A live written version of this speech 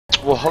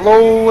Well,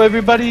 hello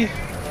everybody.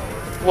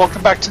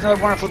 Welcome back to another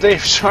wonderful day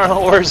of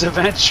Sharlenwar's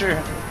adventure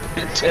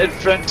in Dead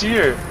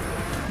Frontier.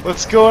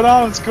 What's going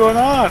on? What's going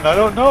on? I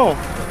don't know.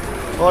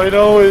 All I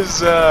know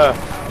is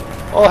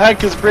all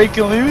heck is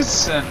breaking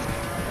loose, and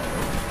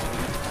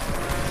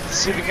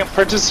see if we can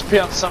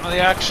participate in some of the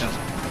action.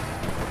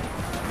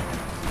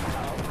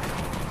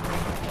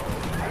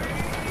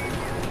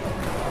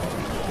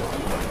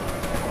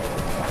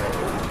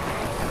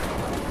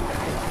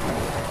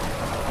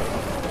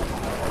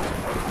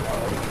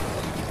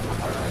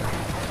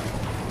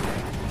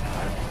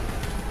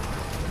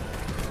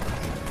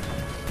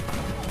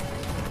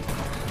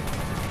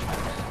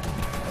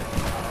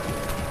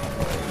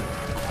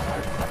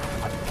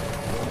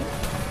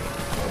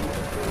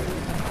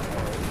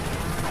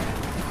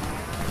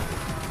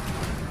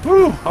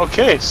 Whew,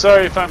 okay,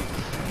 sorry if I'm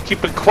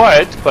keeping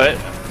quiet, but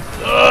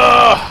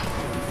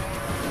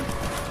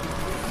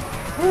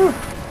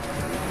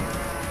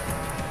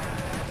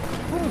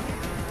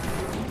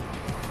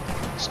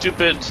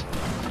stupid,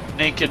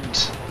 naked,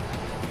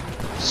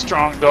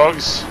 strong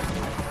dogs.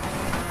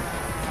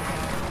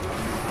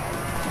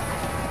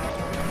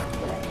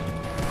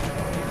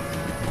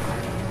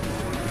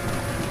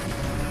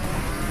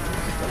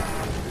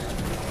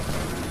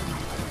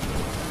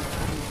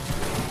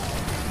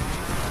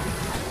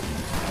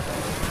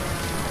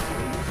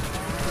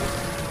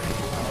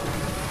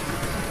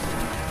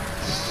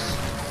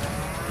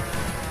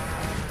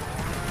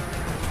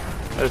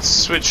 Let's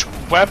switch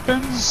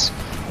weapons.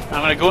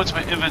 I'm gonna go into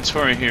my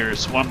inventory here.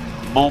 It's one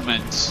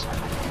moment.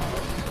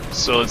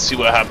 So let's see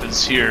what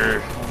happens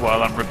here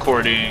while I'm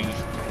recording.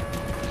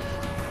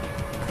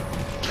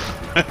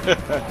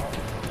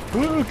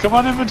 Woo, come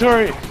on,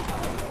 inventory.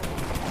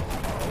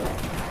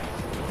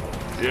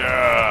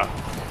 Yeah.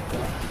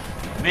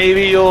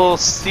 Maybe you'll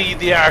see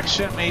the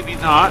action, maybe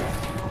not.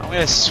 I'm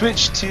gonna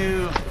switch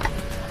to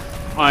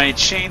my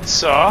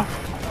chainsaw.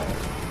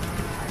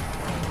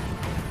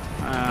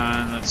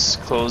 And let's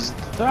close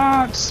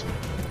that.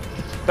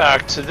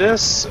 Back to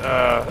this.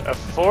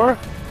 F4.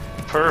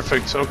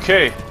 Perfect.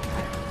 Okay.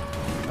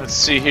 Let's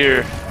see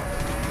here.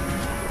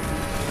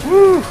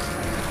 Woo!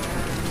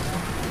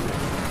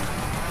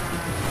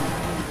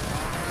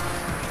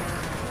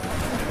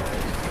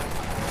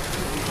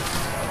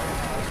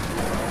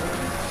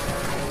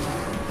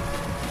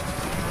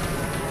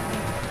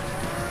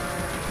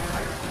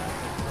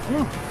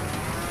 Woo!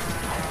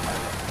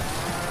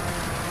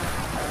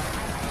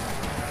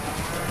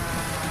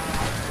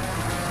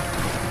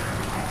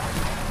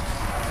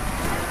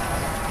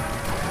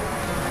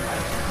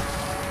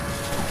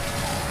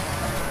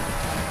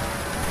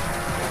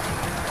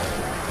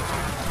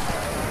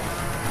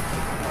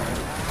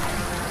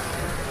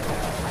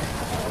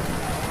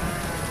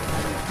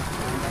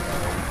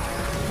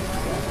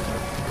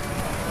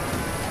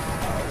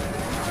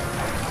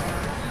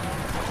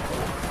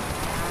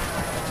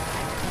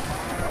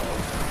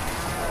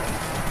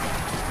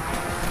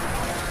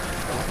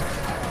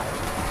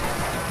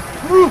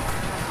 Woo!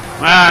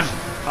 Man,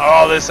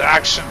 all this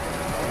action.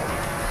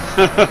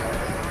 I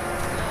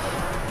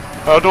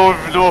don't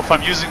even know if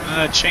I'm using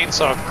the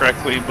chainsaw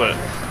correctly, but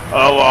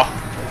oh well.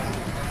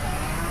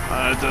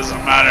 It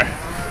doesn't matter.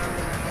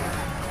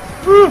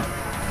 Woo!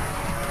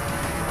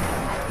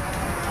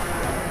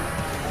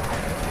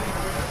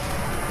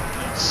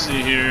 Let's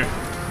see here.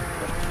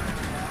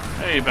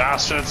 Hey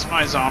bastard, it's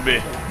my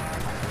zombie.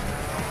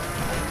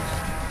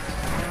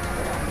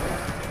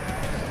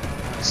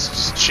 Let's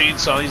just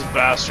chainsaw these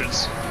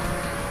bastards.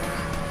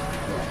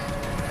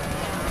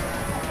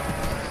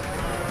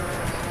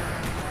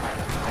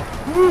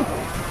 Woo.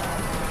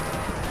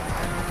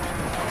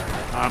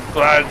 I'm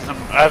glad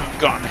I haven't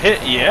gotten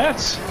hit yet.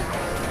 So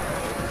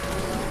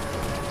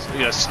we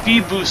got a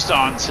speed boost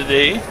on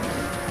today.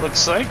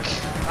 Looks like.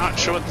 Not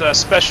sure what the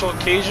special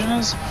occasion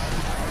is.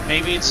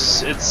 Maybe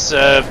it's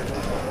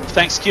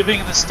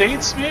Thanksgiving in the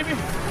States. Maybe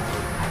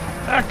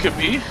that could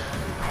be.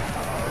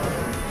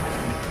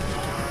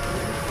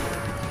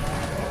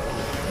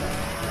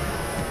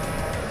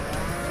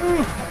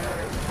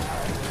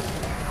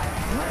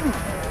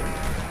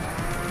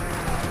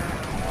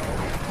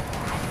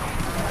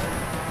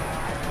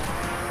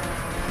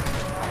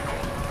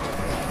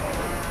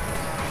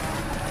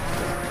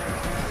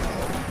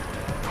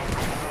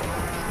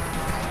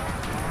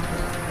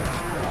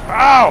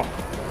 Ow!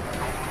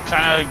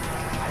 Kind of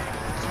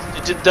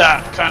did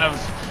that kind of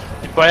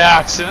by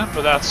accident,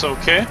 but that's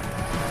okay.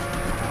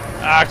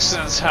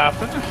 Accidents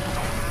happen.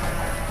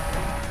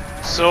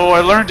 So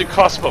I learned it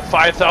costs about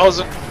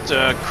 5,000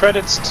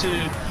 credits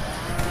to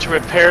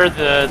repair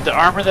the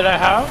armor that I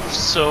have.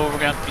 So we're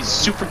gonna have to be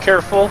super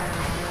careful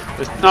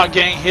with not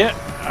getting hit.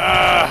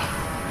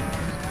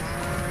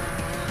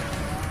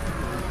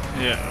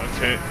 Yeah.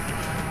 Okay.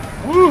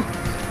 Woo!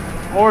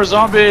 More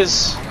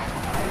zombies.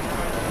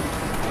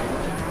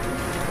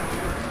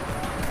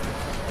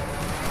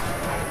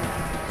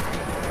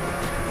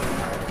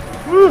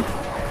 Woo!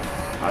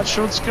 Not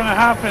sure what's gonna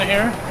happen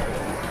here.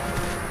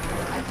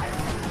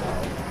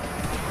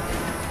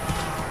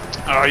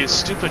 Oh, you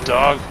stupid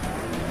dog.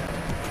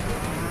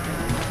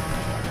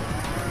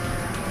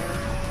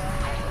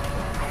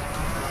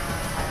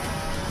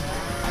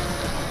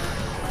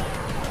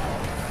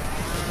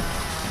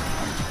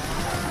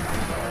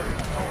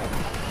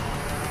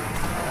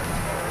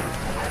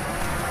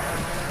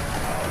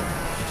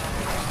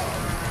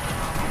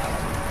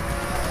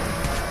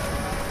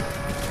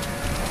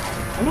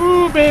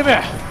 Woo, baby!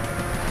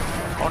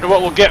 Wonder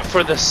what we'll get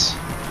for this.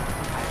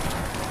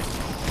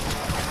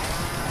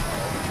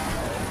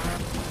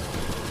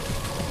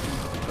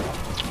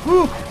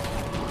 Woo!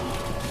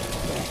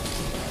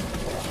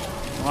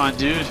 Come on,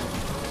 dude.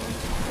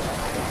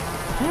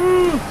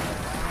 Woo!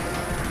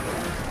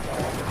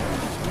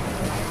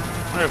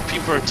 I wonder if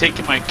people are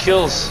taking my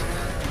kills.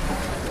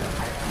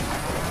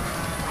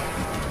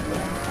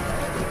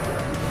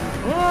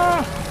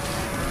 Ah!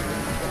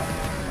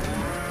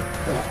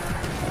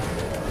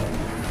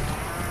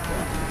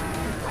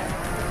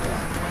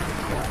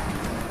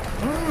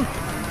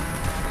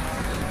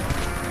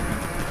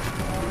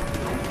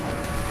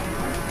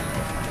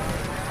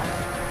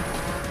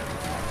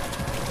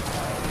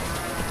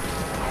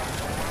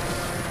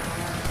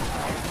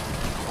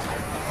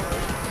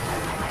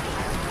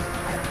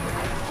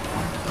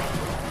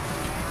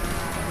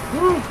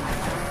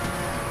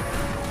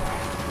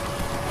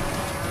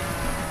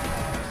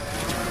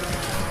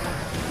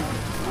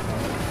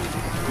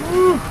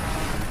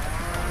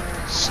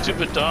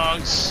 Stupid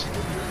dogs.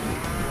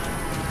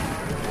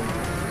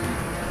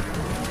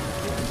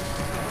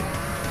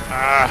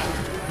 Ah.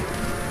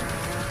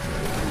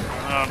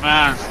 Oh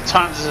man,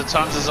 tons of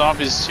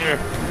zombies here.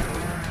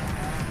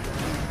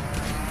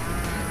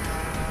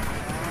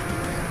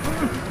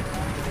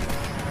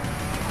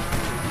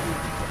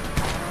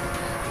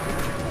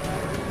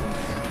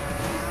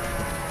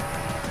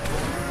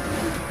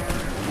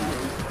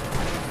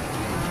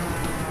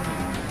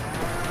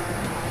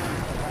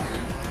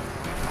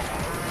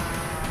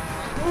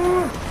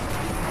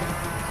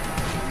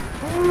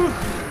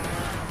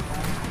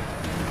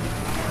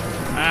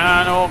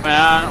 Man, oh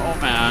man, oh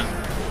man.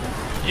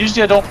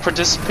 Usually I don't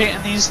participate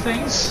in these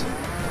things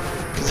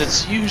because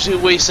it's usually a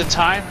waste of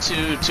time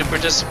to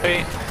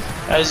participate.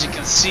 As you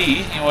can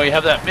see, you know, you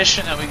have that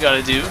mission that we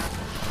gotta do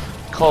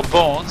called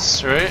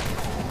Bones, right?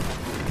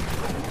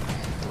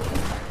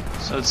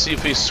 So let's see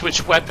if we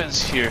switch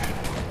weapons here.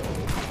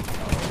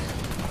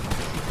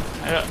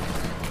 Yeah.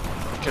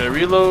 Gotta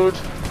reload.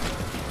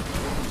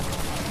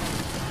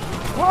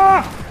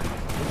 Ah!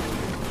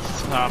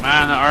 Oh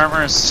man, the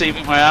armor is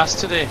saving my ass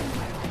today.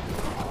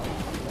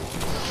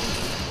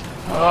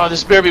 Oh,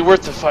 this better be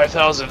worth the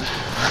 5,000. So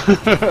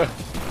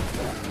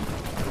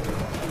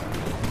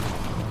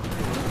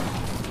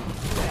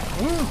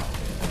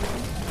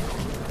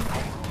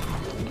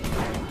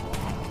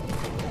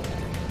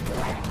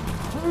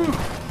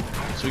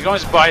we can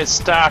always buy a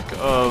stack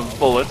of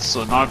bullets,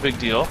 so not a big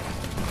deal.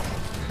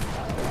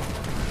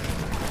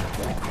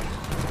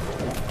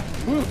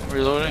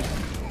 Reloading.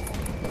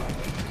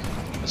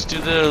 Let's do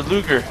the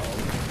Luger.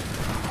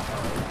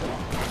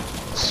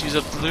 Let's use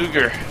up the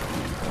Luger.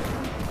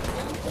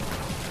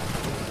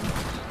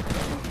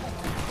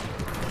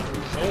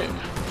 Okay.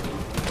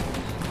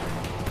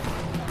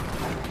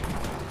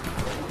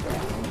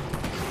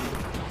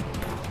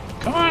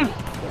 Come on.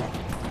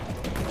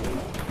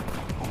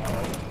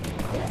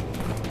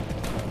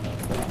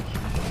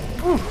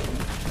 Whew.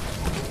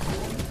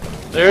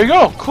 There you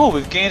go. Cool.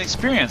 We've gained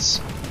experience.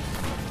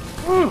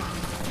 Whew.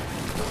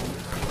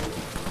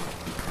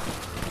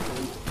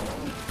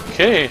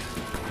 Okay.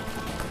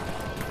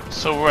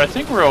 So I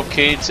think we're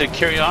okay to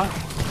carry on.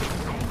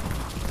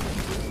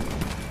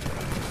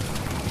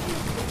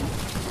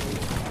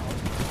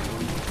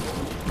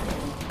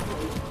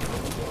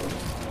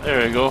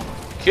 There we go.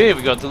 Okay,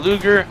 we got the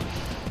Luger.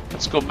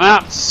 Let's go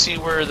map to see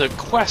where the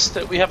quest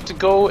that we have to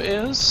go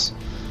is.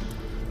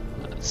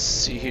 Let's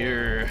see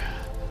here.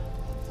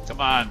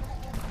 Come on.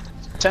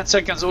 10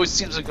 seconds always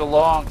seems like a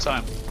long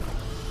time.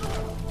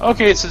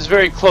 Okay, it says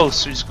very close.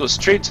 So we just go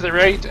straight to the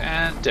right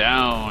and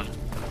down.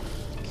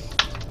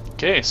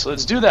 Okay, so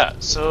let's do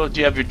that. So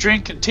do you have your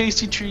drink and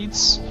tasty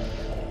treats?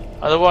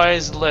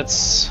 Otherwise,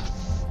 let's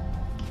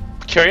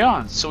carry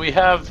on. So we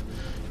have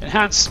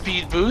enhanced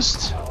speed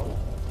boost.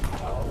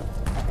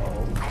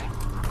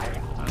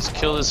 Let's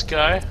kill this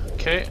guy.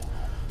 Okay,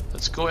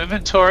 let's go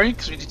inventory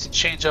because we need to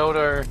change out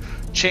our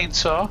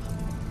chainsaw.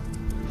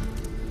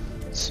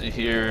 Let's see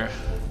here.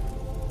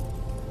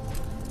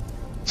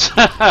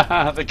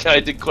 The guy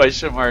did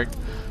question mark.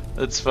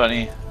 That's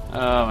funny.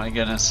 Oh my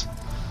goodness.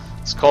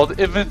 It's called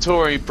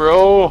inventory,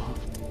 bro.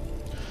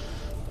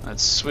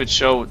 Let's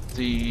switch out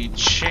the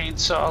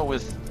chainsaw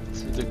with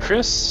the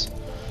Chris.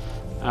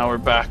 Now we're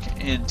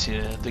back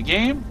into the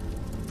game,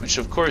 which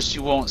of course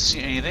you won't see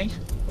anything.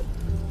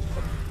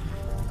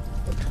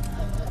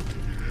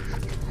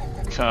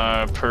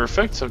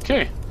 Perfect.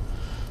 Okay,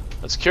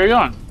 let's carry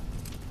on.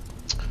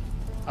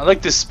 I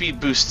like this speed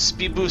boost.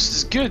 Speed boost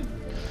is good.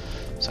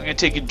 So I'm gonna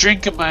take a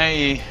drink of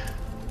my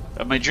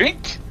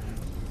drink.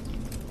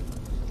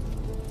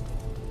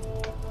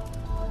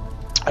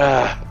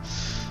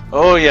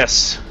 Oh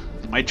yes,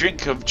 my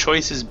drink of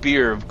choice is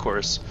beer, of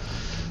course.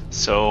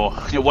 So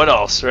you know, what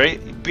else,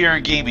 right? Beer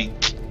and gaming.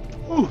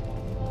 Woo.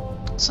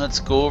 So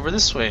let's go over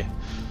this way.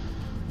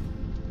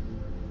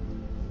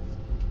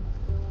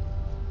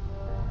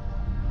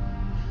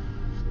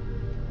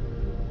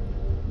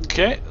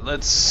 Okay,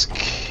 let's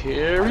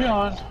carry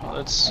on.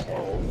 Let's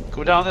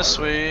go down this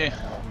way.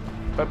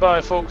 Bye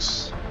bye,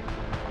 folks.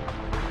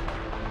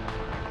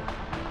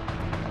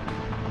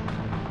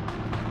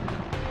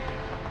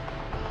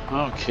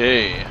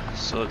 Okay,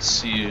 so let's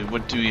see,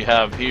 what do we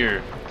have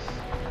here?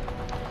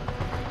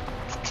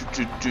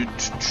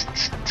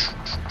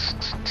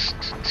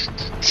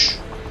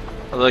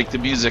 I like the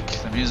music.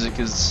 The music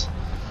is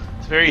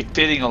very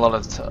fitting a lot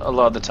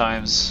of the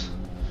times.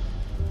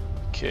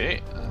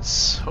 Okay,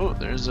 oh,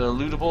 there's a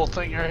lootable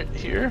thing right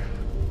here.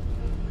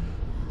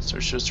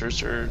 Search.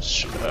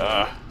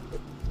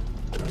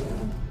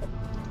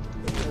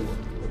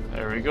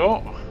 There we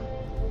go.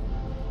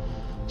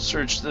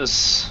 Search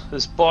this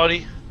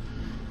body.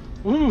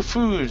 Woo,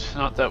 food.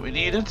 Not that we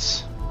need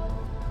it.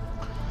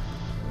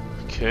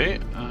 Okay,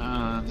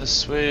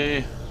 this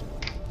way.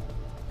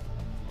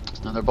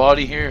 Another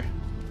body here.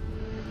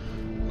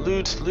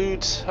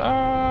 Loot.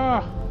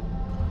 Ah.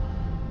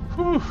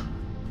 Whew.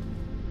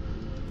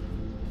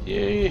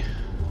 Yay.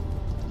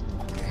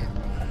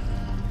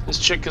 This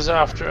chick is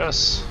after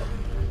us.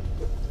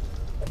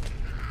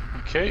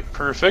 Okay,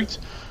 perfect.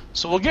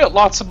 So we'll get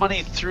lots of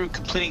money through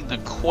completing the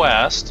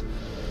quest.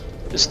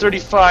 This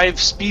 35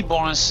 speed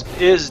bonus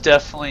is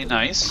definitely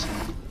nice.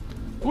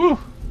 Woo!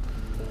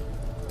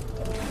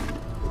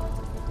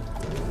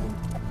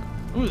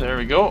 Ooh, there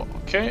we go.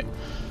 Okay.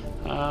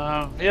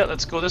 Yeah,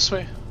 let's go this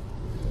way.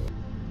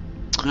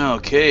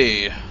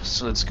 Okay,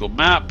 so let's go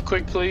map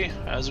quickly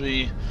as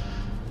we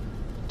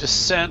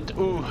descend.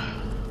 Ooh,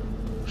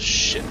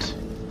 shit.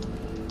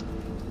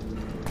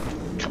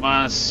 Come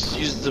on, let's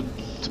use the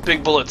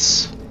big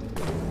bullets.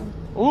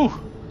 Ooh,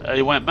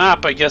 I went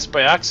map, I guess,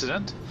 by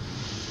accident.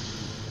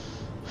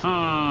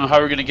 How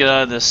are we gonna get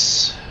out of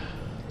this?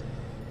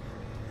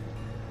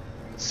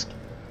 Let's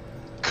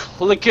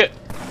click it.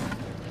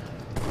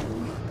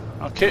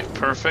 Okay,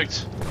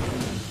 perfect.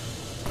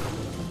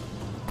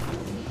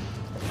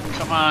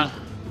 Come on.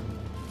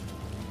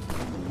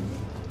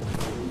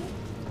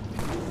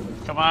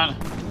 Come on.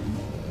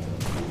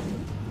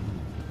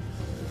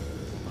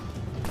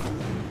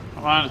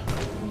 Come on.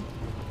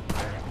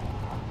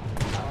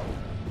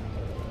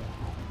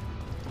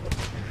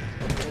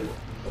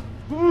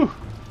 Woo.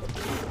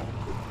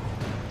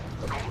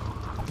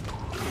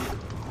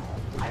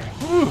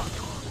 Woo.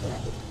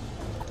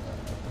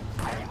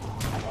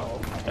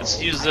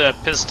 Let's use the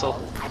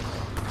pistol.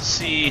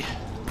 See if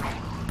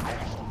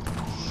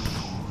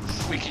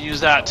we can use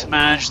that to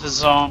manage the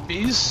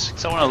zombies.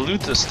 Because I want to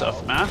loot this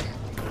stuff, man.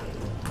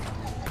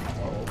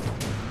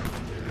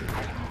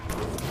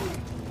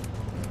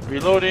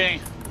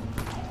 Reloading.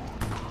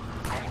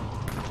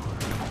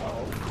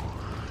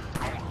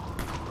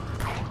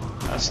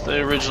 That's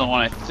the original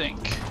one, I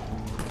think.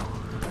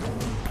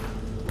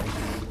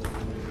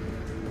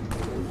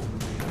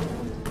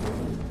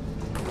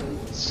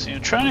 See,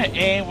 I'm trying to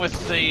aim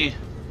with the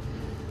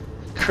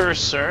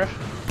cursor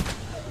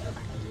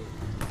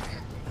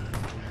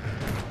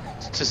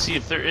to see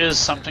if there is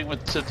something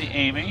with the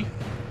aiming.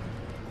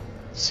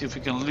 Let's see if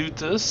we can loot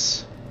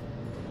this.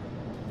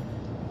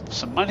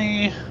 Some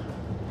money.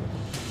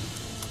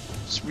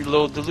 Let's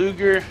reload the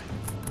Luger.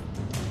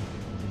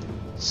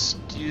 Let's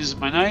use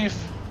my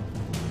knife.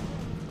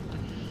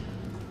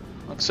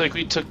 Looks like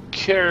we took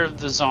care of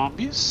the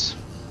zombies.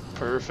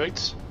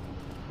 Perfect.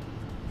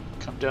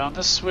 Come down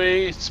this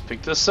way. Let's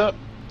pick this up.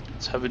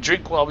 Let's have a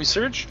drink while we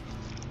search.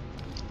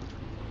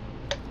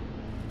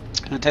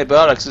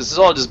 Antibiotics. This is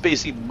all just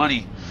basically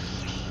money.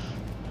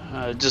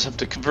 Just have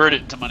to convert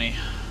it to money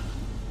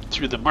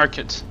through the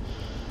market,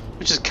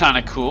 which is kind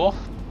of cool.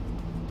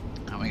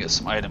 And we got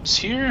some items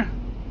here.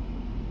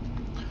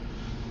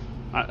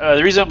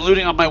 The reason I'm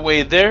looting on my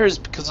way there is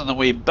because on the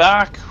way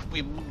back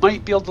we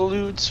might be able to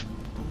loot.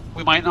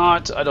 We might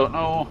not. I don't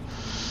know.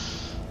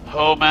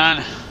 Oh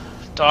man,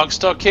 Dogg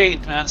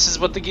Stockade, man. This is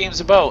what the game's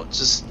about.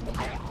 Just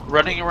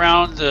running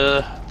around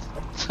the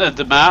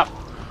map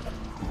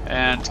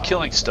and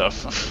killing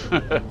stuff,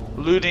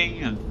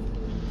 looting. And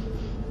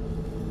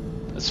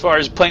as far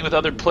as playing with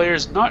other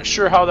players, not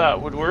sure how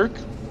that would work,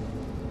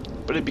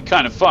 but it'd be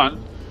kind of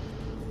fun.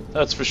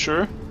 That's for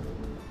sure.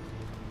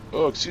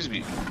 Oh, excuse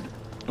me.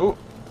 Oh,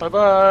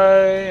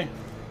 bye-bye.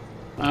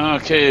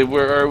 Okay,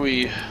 where are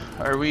we?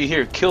 Are we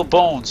here? Kill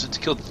bones. It's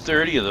killed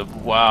 30 of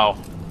them. Wow.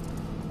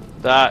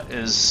 That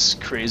is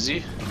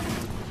crazy.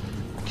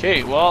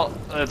 Okay, well,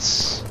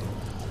 let's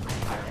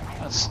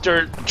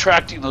start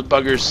attracting those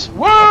buggers.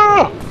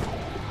 Whoa!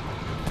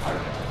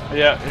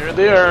 Yeah, here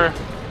they are.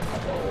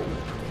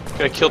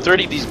 Gotta kill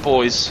 30 of these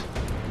boys.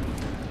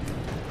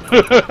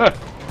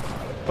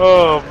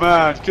 Oh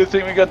man, good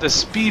thing we got the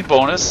speed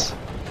bonus.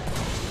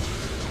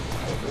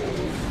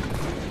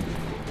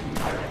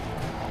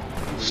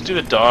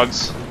 Stupid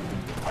dogs.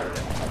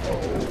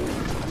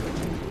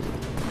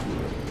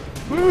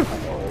 Woo.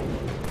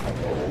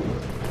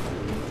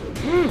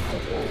 Woo.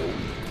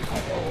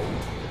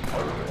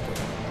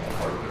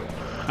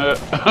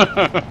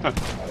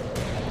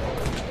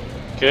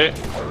 Okay.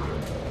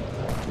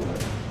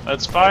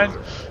 That's fine.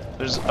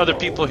 There's other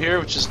people here,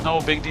 which is no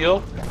big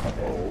deal.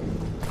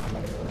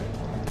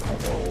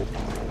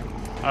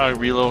 Oh,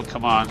 reload,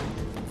 come on.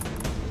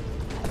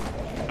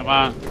 Come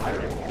on.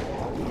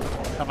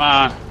 Come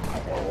on.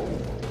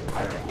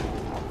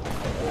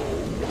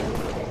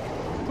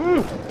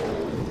 Woo.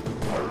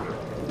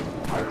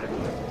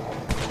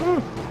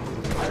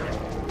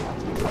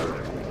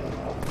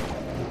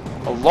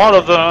 A lot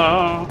of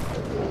them.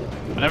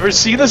 I've never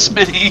seen this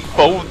many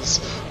bones.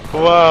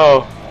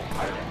 Wow.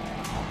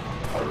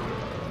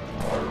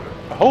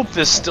 I hope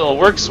this still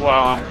works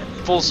while I'm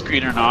full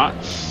screen or not.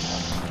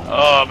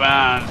 Oh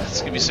man, it's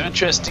gonna be some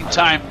interesting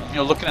time, you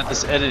know, looking at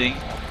this editing.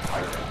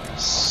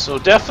 So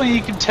definitely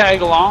you can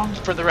tag along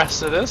for the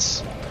rest of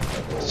this.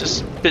 It's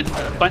just been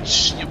a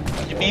bunch,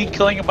 me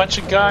killing a bunch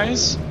of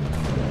guys.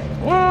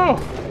 Whoa!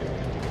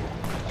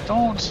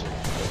 Don't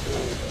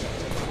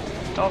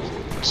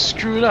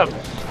screw it up.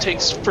 It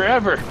takes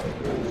forever.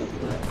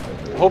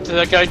 I hope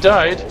that guy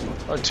died.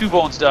 Or 2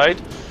 bones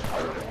died.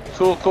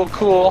 Cool, cool,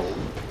 cool.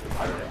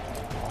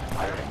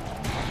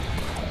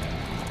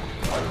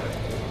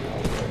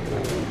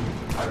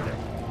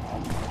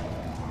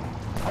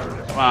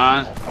 Come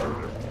on.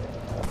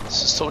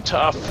 This is so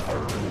tough.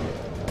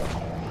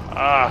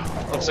 Ah,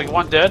 looks like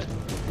 1 dead.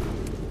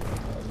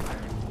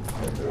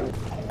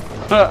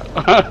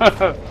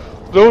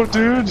 No,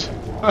 dude.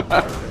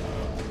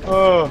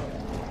 Oh.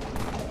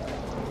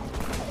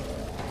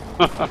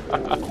 I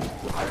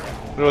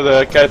don't know what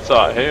that guy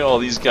thought. Hey, all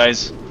these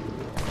guys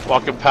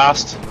walking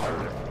past.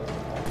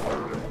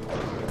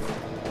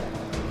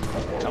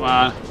 Come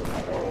on.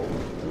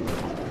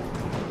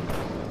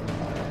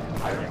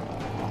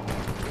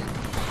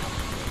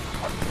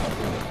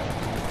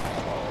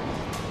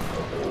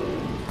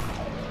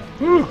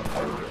 Woo.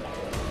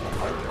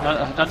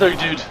 Another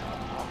dude.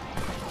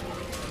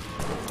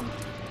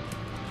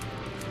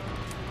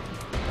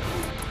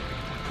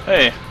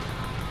 Hey,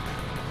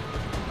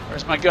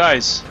 where's my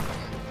guys?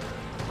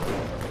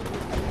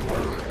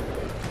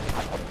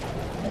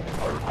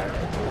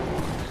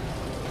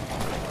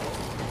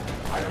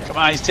 Come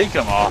on, he's taking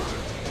them all.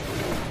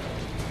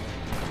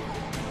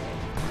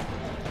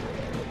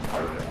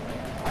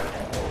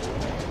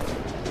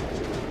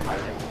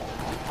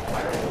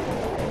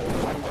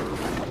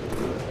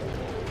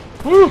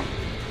 Woo!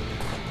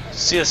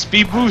 See a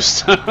speed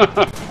boost?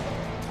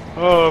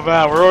 Oh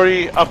man, we're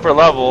already upper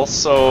level,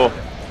 so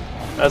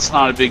that's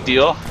not a big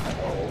deal.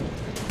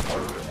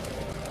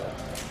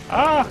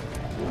 Ah!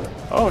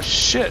 Oh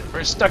shit,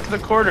 we're stuck in the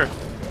corner.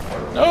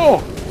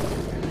 No!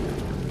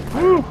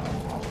 Woo!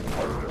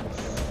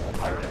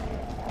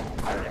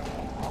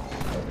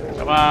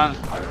 Come on.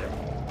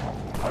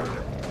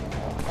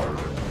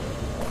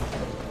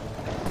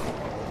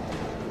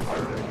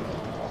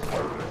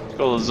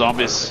 Go the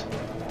zombies.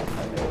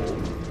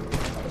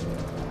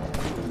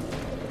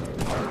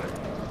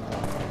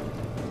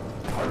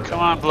 Come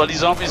on, bloody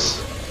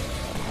zombies.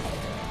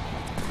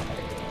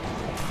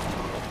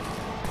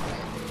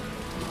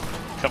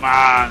 Come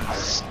on,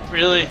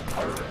 really?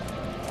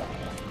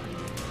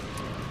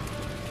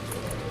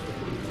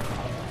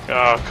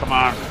 Oh, come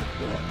on.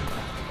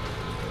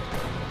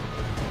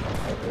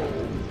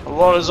 A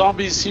lot of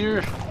zombies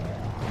here.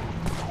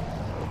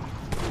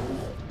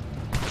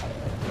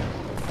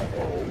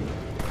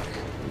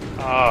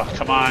 Oh,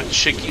 come on,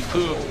 shaky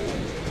poo.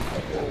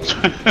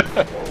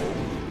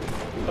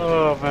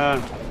 Oh,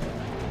 man.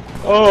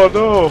 Oh,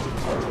 no.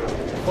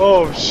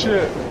 Oh,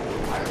 shit.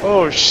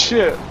 Oh,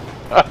 shit.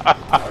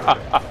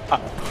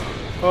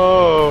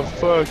 Oh,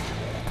 fuck.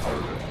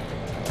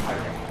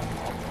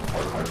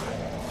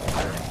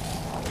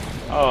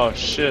 Oh,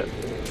 shit.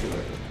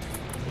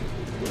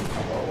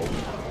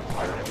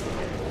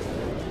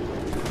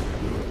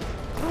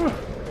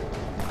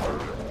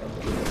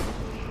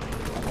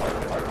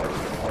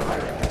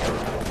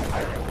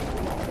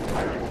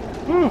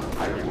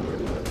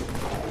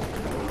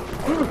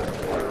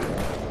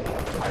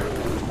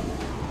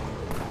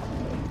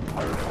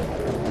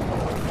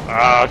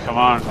 Ah, come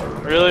on.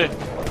 Really?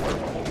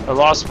 I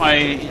lost my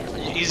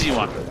easy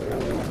one.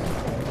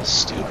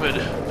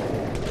 Stupid.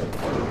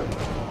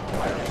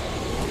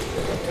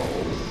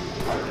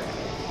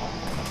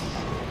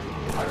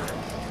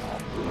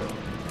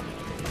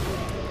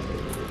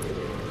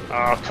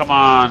 Oh, come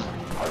on.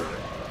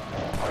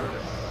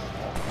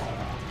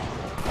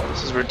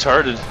 This is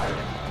retarded.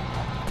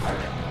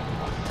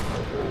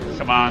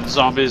 Come on,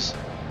 zombies.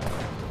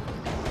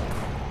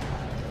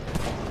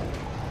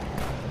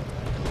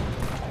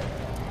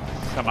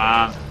 Come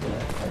on.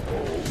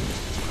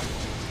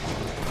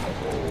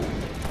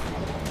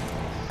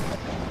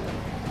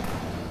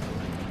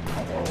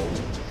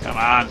 Come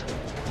on.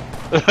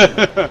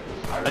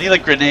 I need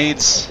like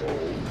grenades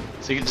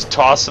so you can just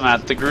toss them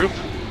at the group,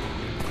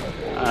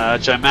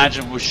 which I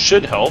imagine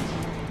should help.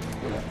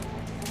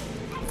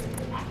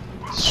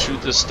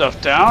 Shoot this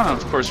stuff down,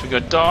 and of course we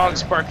got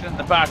dogs barking in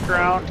the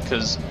background,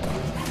 because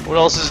what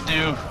else is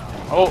new?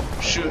 Oh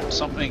shoot,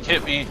 something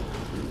hit me.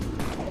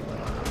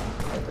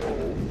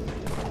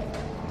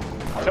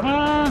 Come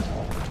on!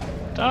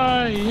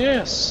 Die,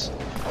 yes!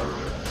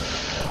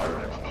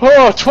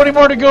 Oh, 20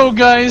 more to go,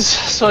 guys!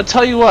 So I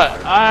tell you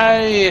what,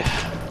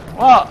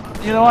 well,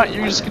 you know what,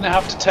 you're just gonna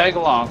have to tag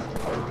along.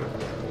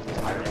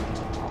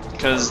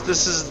 Because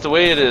this is the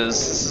way it is.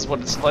 This is what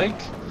it's like.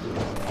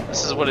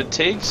 This is what it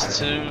takes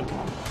to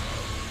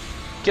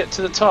get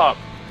to the top.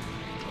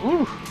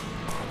 Ooh!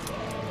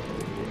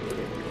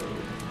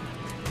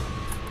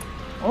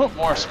 Oh,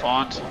 more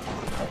spawned.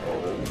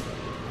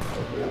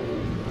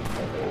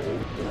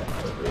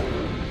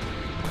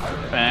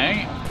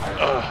 Bang.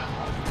 Ugh.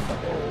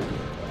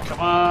 Come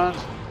on.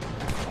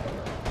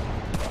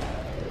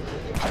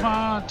 Come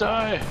on,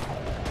 die.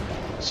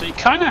 So you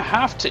kind of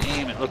have to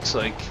aim, it looks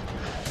like.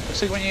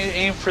 Looks like when you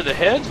aim for the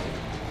head,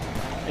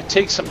 it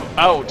takes them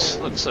out,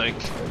 looks like.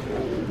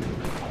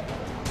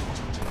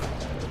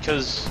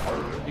 Because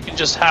you can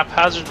just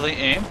haphazardly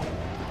aim.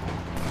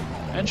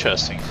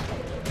 Interesting.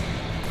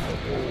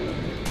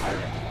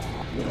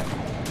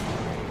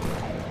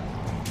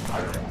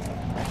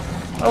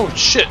 Oh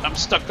shit, I'm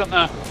stuck on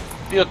the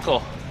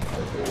vehicle.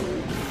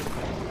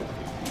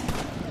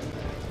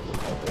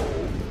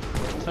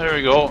 There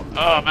we go.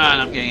 Oh man,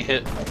 I'm getting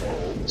hit.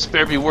 This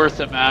better be worth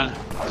it, man.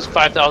 This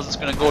 5,000 is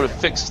gonna go to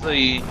fix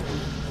the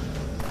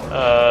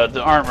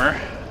armor.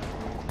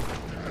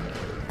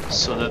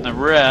 So then the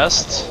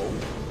rest,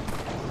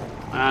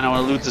 man, I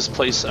want to loot this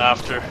place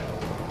after.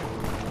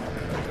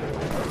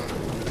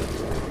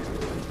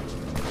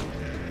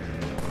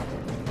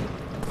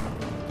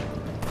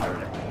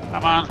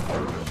 Come on.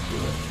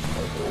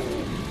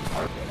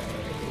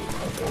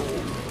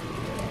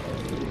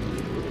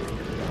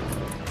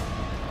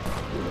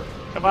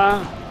 Come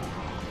on.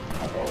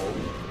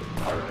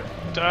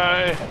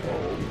 Die.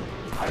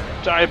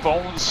 Die,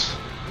 bones.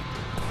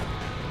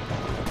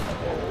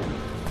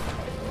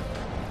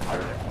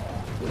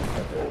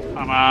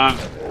 Come on.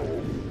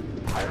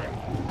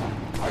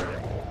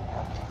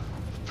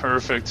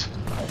 Perfect.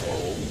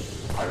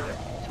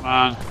 Come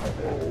on.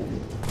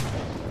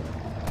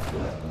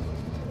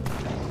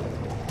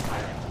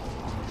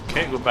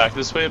 Okay, go back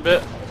this way a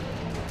bit.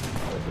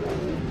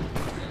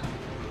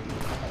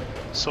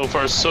 So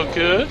far, so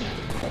good.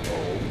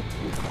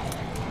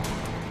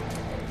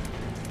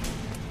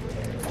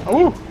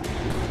 Ooh!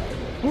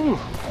 Ooh!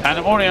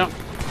 Pandemonium!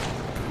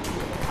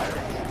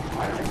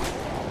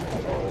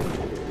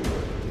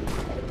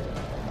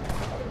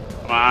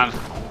 Come on.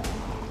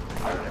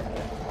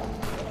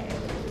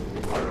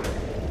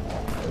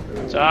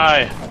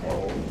 Die!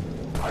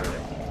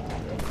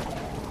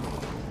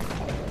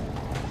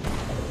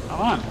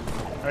 Come on.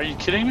 Are you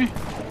kidding me?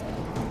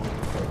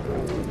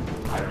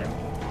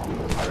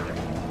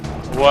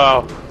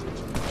 Wow.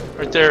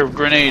 Right there,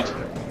 grenade.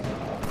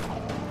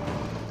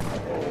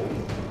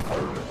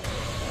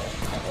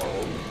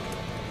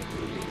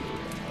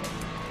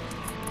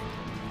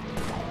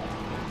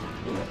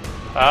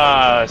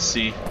 Ah, I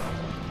see.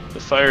 The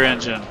fire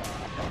engine.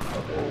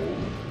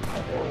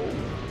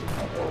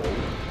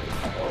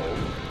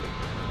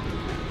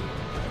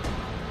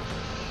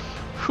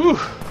 Whew.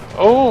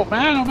 Oh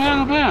man, oh man,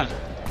 oh man.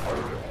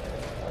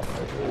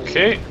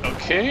 Okay,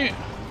 okay.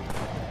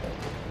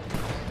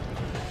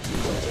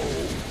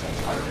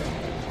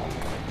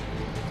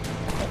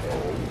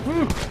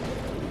 Whew.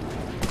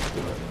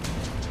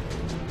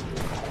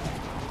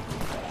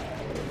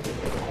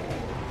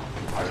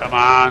 Come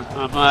on,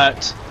 I'm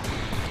at,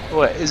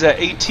 what, is that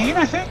 18,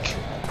 I think?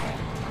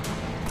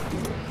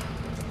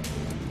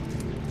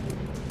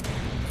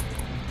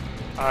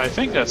 I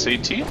think that's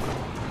 18.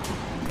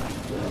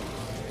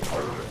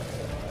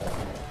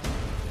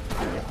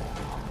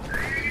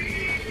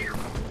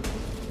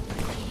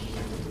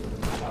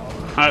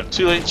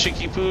 Too late,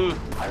 Chicky Poo.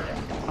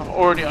 I'm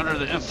already under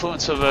the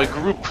influence of a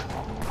group.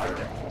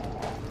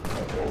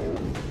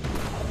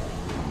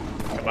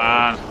 Come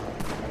on.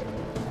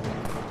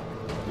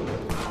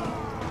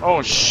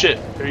 Oh shit,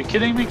 are you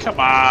kidding me? Come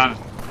on.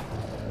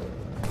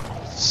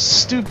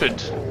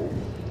 Stupid.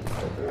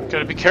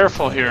 Gotta be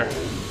careful here.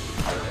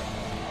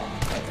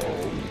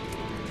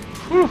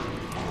 Whew.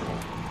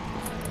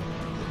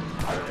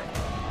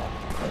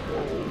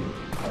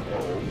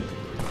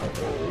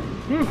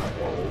 Whew.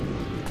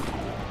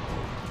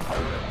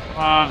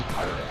 Come on.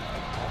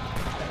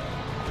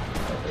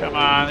 Come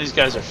on, these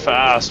guys are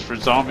fast for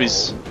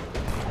zombies.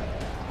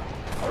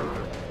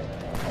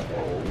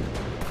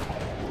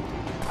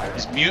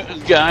 These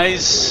mutant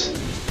guys.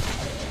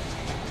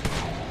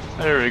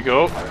 There we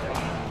go.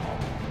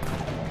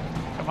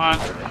 Come on.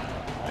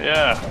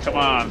 Yeah, come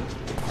on.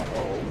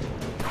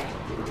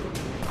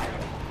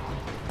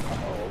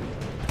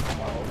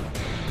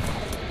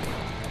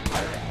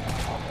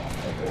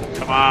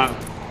 Come on.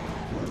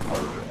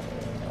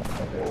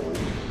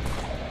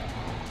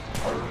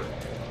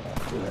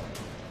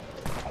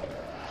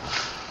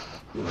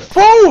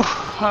 Whoa!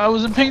 I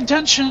wasn't paying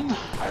attention.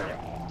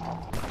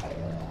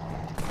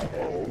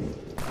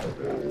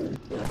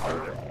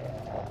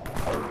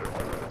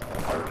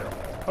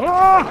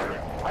 Ah!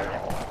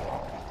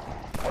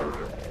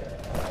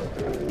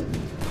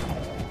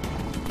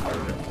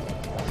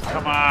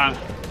 Come on.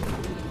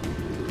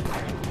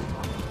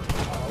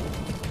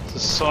 This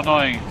is so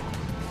annoying.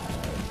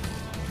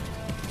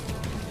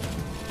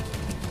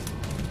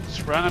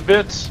 Just run a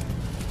bit.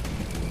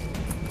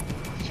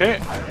 Okay.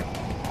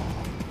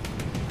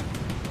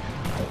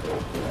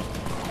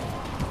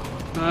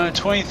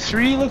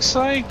 23 looks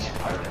like.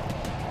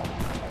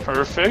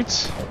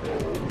 Perfect.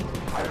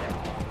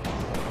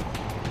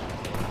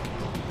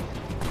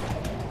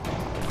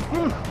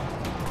 Whew.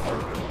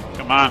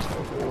 Come on.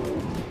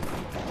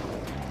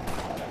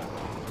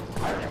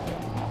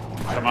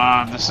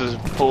 on, this is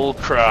bull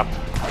crap.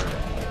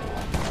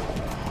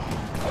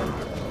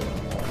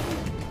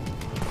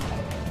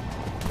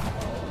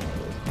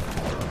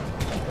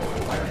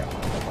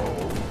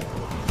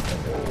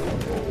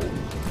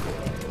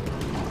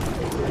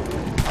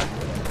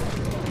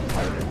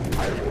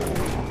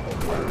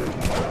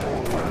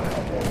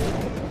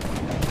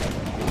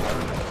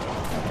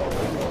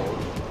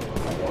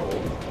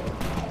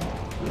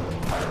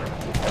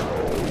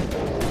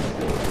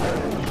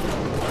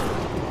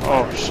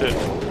 Oh shit.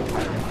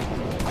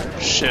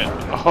 Shit.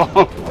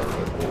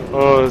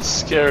 Oh, it's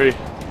scary.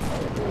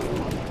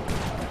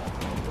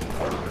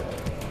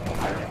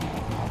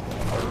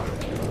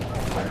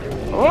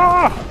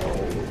 Ah!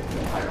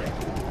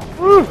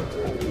 Woo!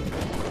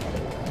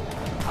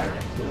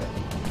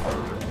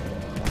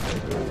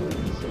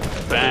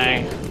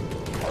 Bang.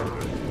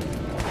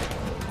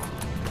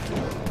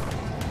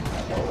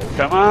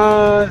 Come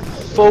on,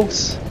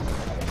 folks.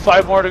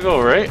 5 more to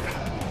go, right?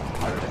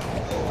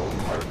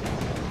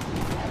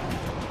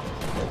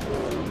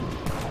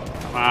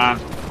 Come on.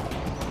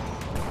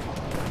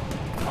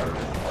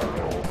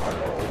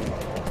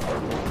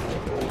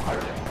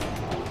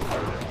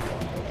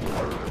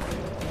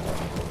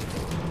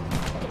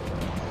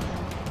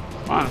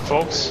 Come on,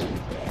 folks.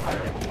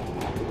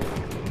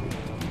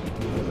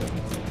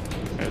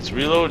 Let's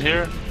reload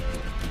here.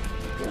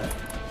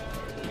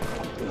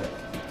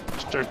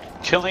 Start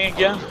killing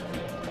again.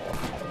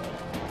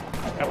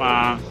 Come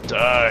on,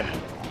 die.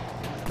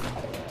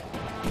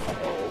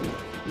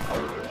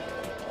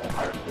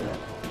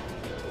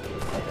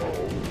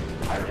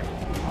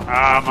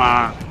 Come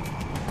on.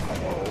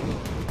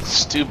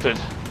 Stupid.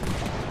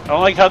 I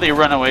don't like how they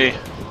run away.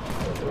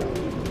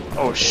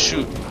 Oh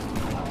shoot.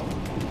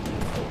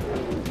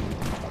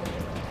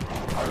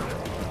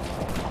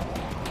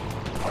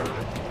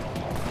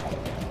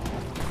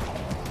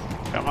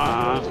 Come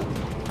on.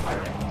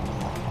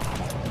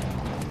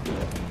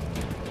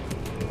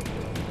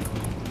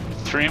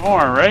 Three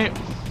more, right?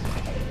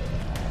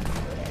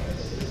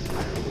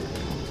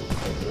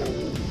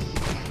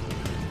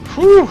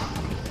 Whew.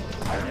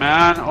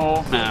 Man,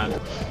 oh man.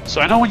 So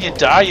I know when you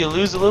die, you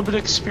lose a little bit of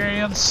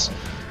experience,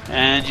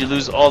 and you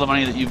lose all the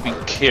money that you've been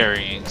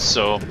carrying.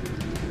 So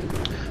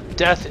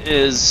death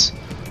is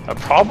a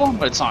problem,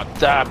 but it's not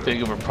that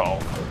big of a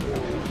problem.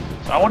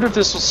 So I wonder if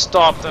this will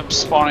stop them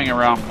spawning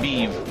around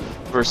me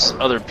versus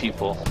other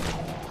people.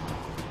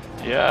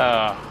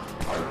 Yeah.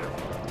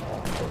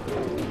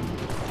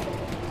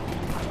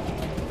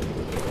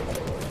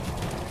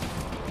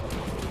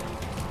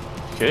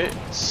 Okay,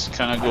 let's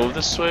kind of go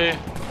this way.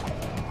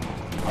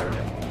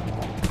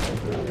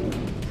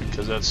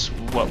 Because that's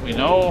what we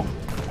know.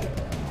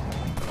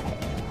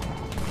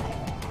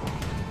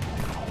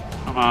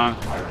 Come on.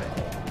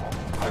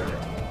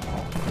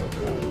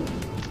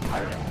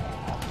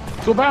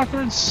 Go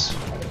backwards.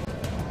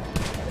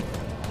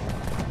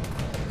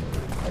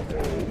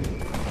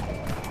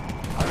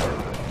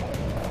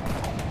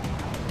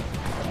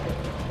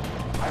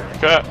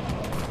 Okay.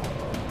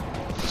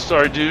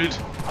 Sorry, dude.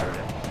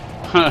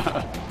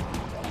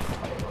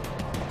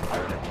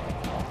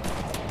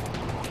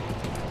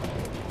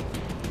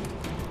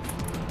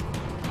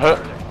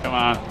 Come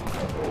on.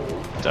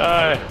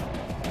 Die.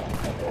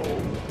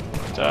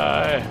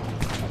 Die.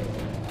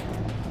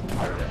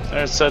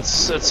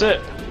 That's it.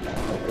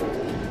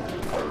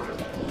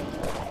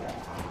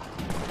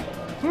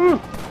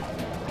 Whew.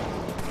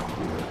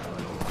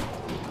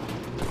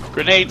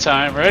 Grenade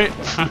time, right?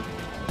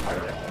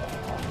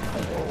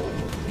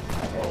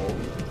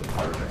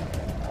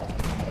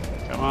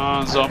 Come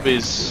on,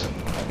 zombies.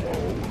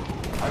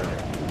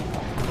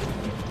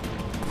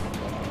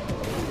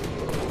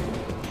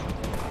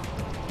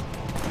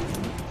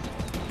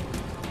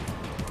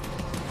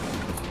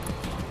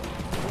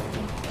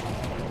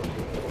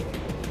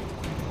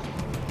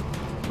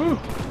 Whew.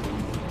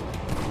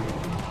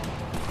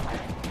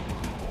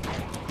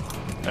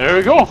 There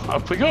we go,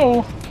 up we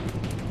go.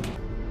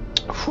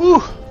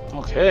 Whew.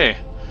 Okay,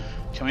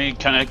 can we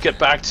kind of get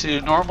back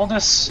to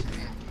normalness?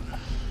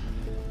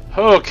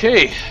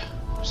 Okay,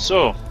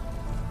 so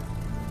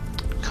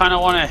kind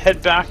of want to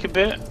head back a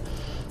bit,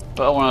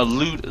 but I want to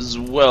loot as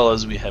well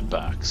as we head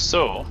back.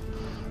 So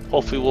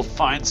hopefully we'll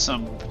find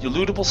some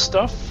lootable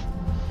stuff.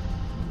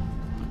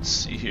 Let's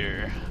see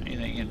here,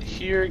 anything in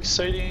here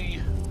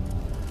exciting?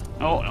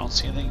 No, I don't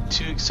see anything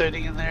too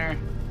exciting in there.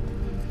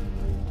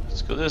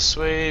 Let's go this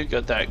way. We've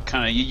got that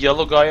kind of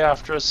yellow guy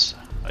after us.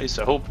 At least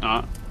I hope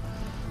not.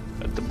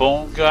 Got the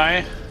bone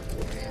guy.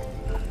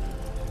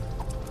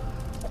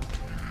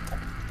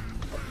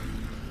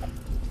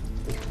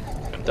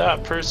 Got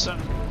that person.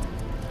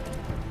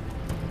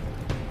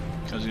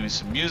 There's gonna be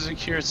some music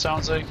here, it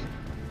sounds like.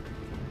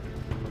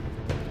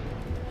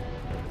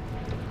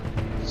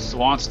 Just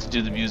wants to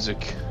do the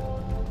music.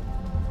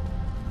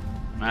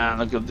 Man,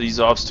 look at these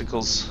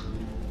obstacles.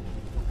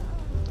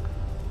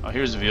 Oh,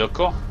 here's a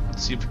vehicle.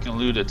 Let's see if we can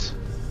loot it.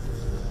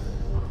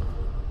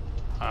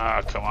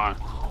 Ah, come on.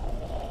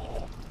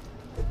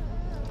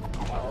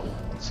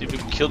 Let's see if we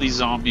can kill these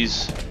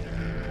zombies.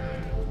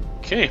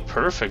 Okay,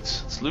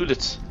 perfect. Let's loot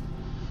it.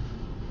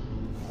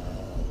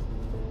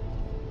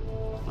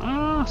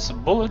 Ah,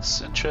 some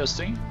bullets.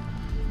 Interesting.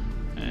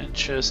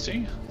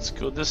 Interesting. Let's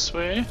go this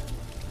way.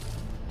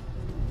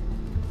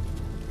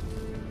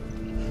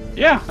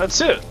 Yeah,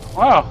 that's it.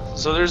 Wow.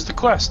 So there's the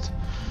quest.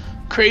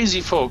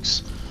 Crazy,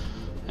 folks.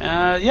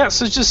 Yeah,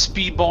 so it's just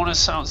speed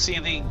bonus. I don't see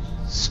anything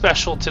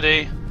special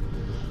today.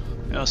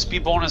 You know,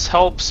 speed bonus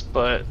helps,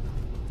 but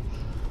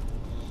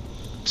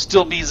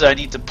still means I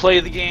need to play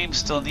the game.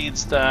 Still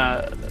needs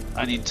that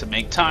I need to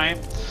make time.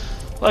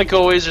 Like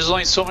always, there's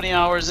only so many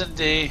hours in a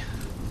day.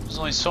 There's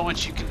only so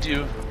much you can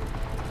do.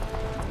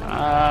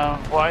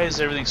 Why is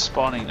everything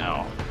spawning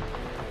now?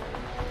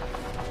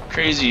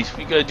 Crazy.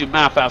 We gotta do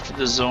map after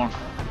this zone.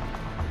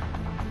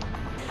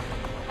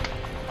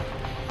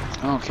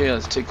 Okay,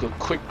 let's take a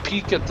quick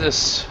peek at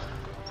this.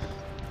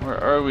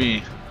 Where are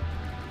we?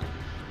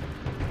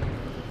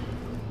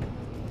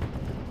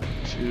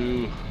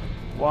 2,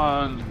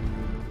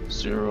 1,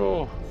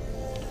 0.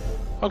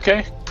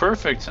 Okay,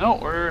 perfect. No,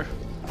 we're...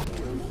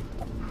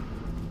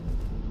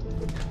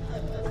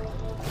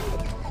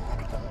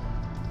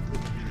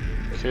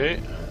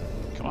 Okay.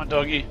 Come on,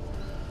 doggy.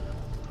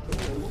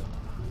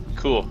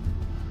 Cool.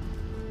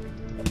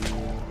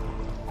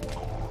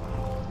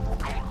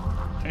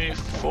 3,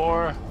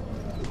 4,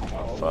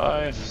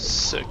 5,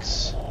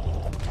 6.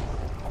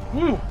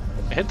 Woo!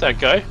 I hit that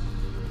guy.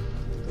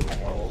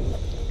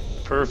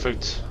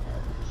 Perfect.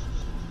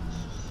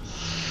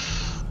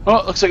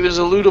 Well, looks like there's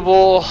a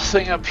lootable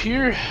thing up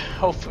here.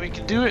 Hopefully we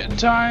can do it in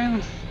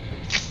time.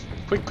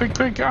 Quick, quick,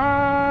 quick!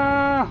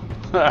 Ah!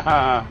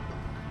 Haha!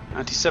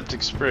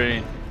 Antiseptic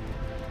spray.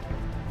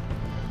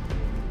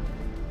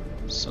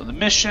 So the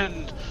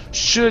mission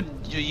should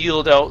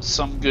yield out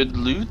some good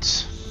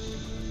loot.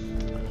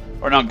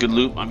 Or not good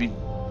loot, I mean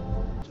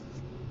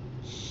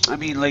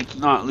like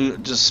not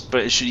loot, just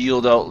but it should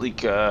yield out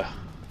like a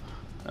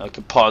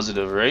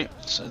positive, right?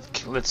 So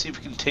let's see if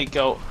we can take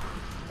out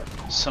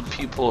some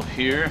people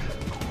here.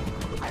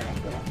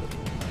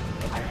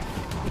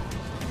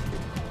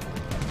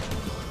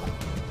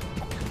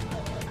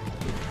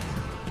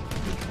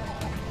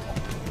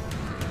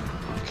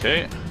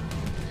 Okay.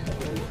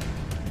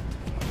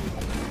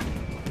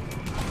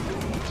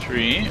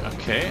 3,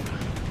 okay.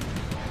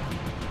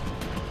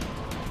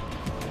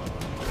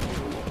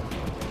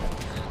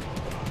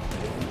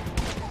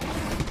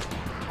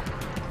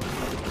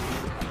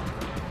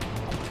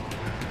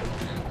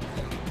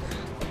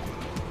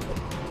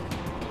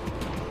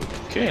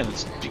 Okay,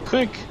 let's be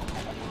quick.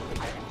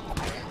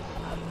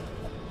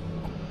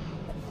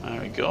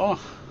 There we go.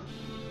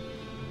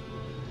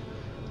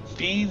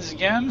 Beans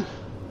again.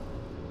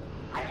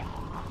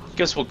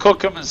 Guess we'll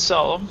cook them and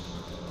sell them.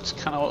 It's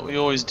kind of what we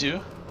always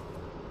do.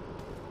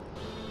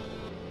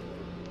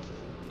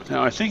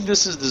 Now I think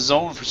this is the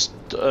zone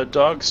for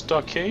Dogg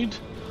Stockade.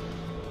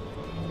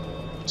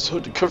 So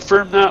to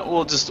confirm that,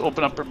 we'll just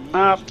open up our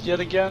map yet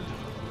again.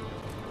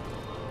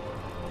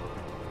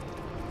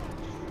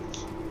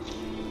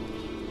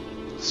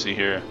 Let's see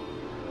here.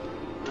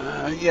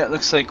 Yeah, it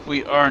looks like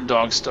we are in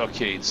Dogg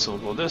Stockade. So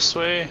we'll go this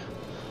way,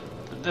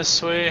 and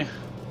this way.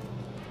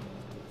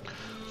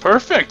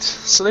 Perfect.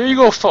 So there you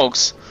go,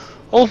 folks.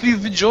 Hope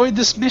you've enjoyed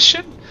this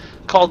mission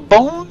called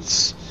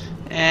Bones.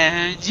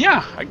 And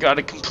yeah, I got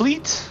it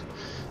complete.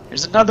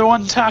 There's another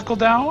one tackle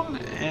down.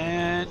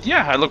 And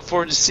yeah, I look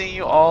forward to seeing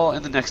you all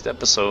in the next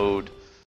episode.